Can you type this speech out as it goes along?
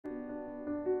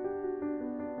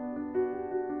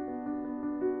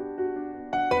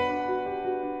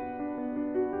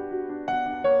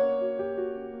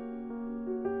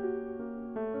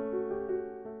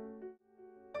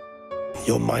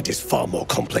Your mind is far more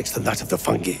complex than that of the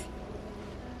fungi.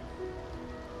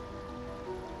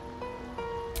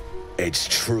 It's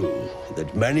true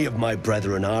that many of my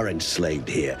brethren are enslaved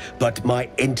here, but my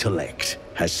intellect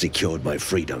has secured my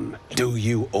freedom. Do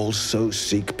you also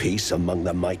seek peace among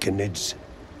the Myconids?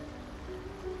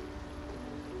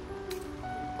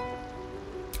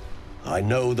 I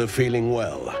know the feeling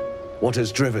well. What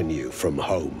has driven you from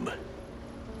home?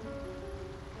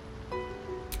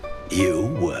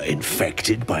 You were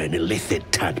infected by an illithid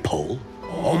tadpole?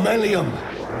 Omeluum!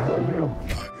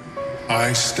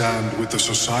 I stand with the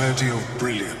Society of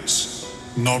Brilliance,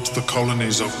 not the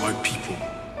colonies of my people.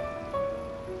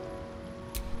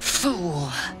 Fool!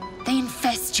 They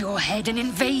infest your head and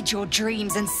invade your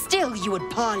dreams, and still you would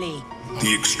parley.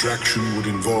 The extraction would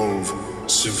involve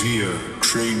severe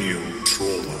cranial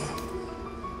trauma.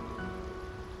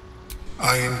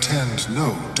 I intend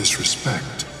no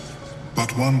disrespect,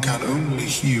 but one can only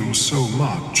heal so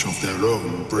much of their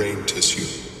own brain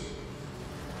tissue.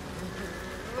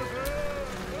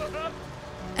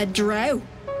 A drow?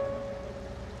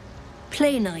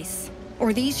 Play nice,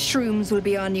 or these shrooms will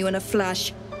be on you in a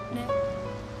flash.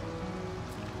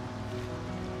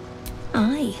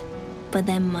 Aye, but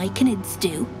them Myconids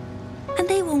do. And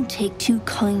they won't take too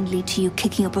kindly to you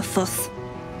kicking up a fuss.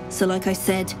 So like I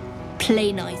said,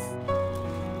 play nice.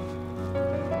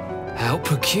 How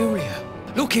peculiar.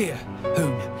 Look here,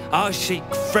 Hoon. I seek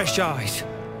fresh eyes.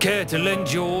 Care to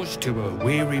lend yours to a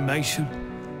weary mason?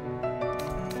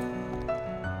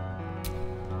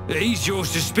 Ease your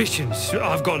suspicions.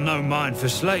 I've got no mind for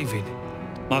slaving.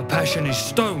 My passion is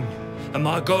stone, and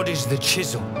my god is the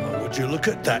chisel. Oh, would you look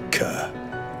at that, Kerr?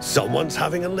 Someone's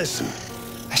having a listen.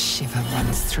 A shiver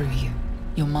runs through you.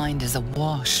 Your mind is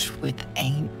awash with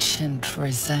ancient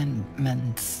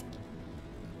resentments.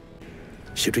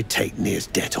 Should we take Nir's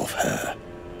debt off her?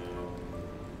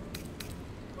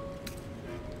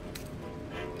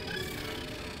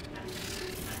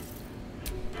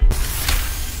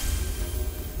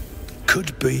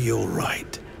 Could be you're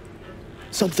right.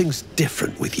 Something's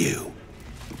different with you.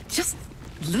 Just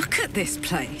look at this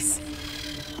place.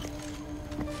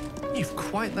 You've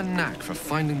quite the knack for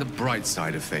finding the bright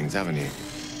side of things, haven't you?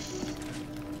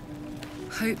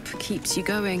 Hope keeps you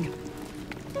going.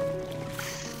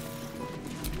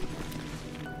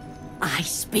 I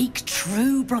speak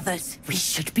true, brothers. We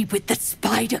should be with the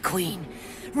Spider Queen.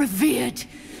 Revered,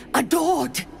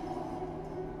 adored.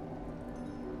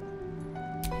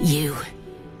 You,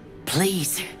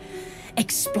 please,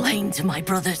 explain to my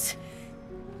brothers.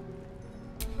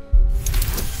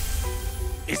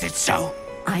 Is it so?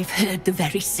 I've heard the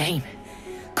very same.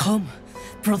 Come,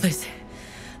 brothers,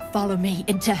 follow me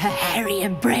into her hairy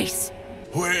embrace.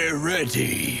 We're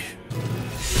ready.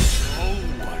 No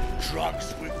one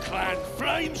drugs with clan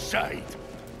flameshade.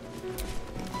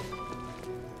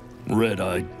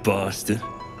 Red-eyed bastard.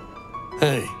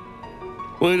 Hey,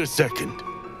 wait a second.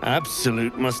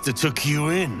 Absolute must have took you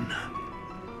in.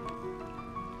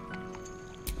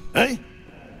 Hey?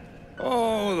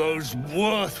 Oh, those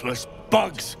worthless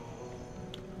bugs.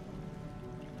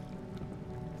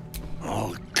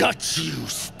 I'll gut you,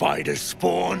 spider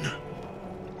spawn.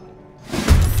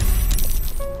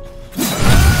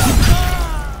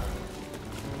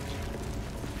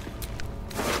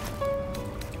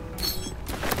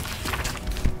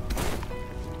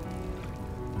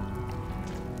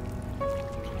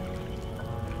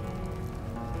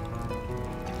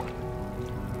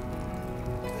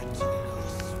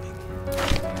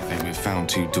 Found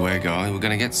two Duergar, we're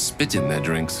gonna get spit in their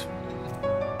drinks.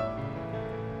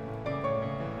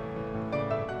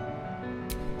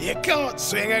 You can't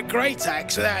swing a great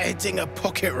axe without hitting a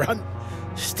pocket run.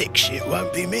 Stick shit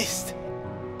won't be missed.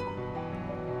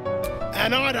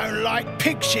 And I don't like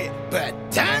pig shit, but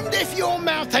damned if your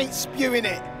mouth ain't spewing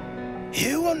it.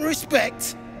 You want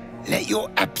respect? Let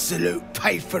your absolute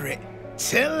pay for it.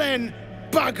 Till then,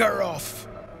 bugger off.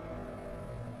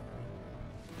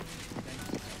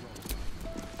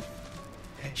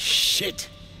 Shit.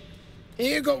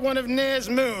 You got one of Nir's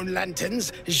moon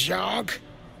lanterns, Zharg?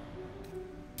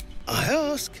 I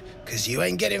ask, because you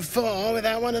ain't getting far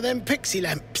without one of them pixie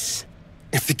lamps.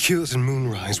 If the cure's in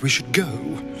Moonrise, we should go.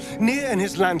 Nir and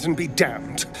his lantern be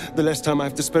damned. The less time I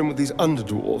have to spend with these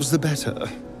underdwarves, the better.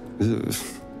 Ugh.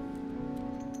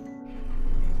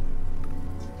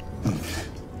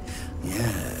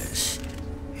 Yes.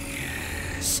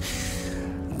 Yes.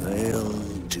 They'll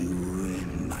do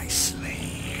nicely.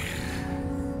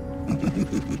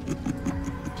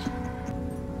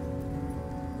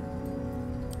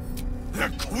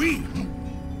 The Queen?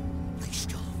 They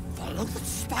still follow the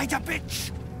spider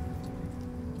bitch?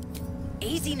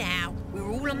 Easy now. We're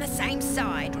all on the same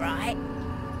side, right?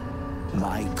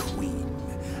 My queen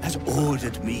has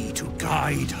ordered me to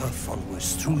guide her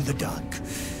followers through the dark,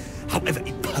 however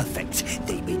imperfect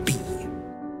they may be.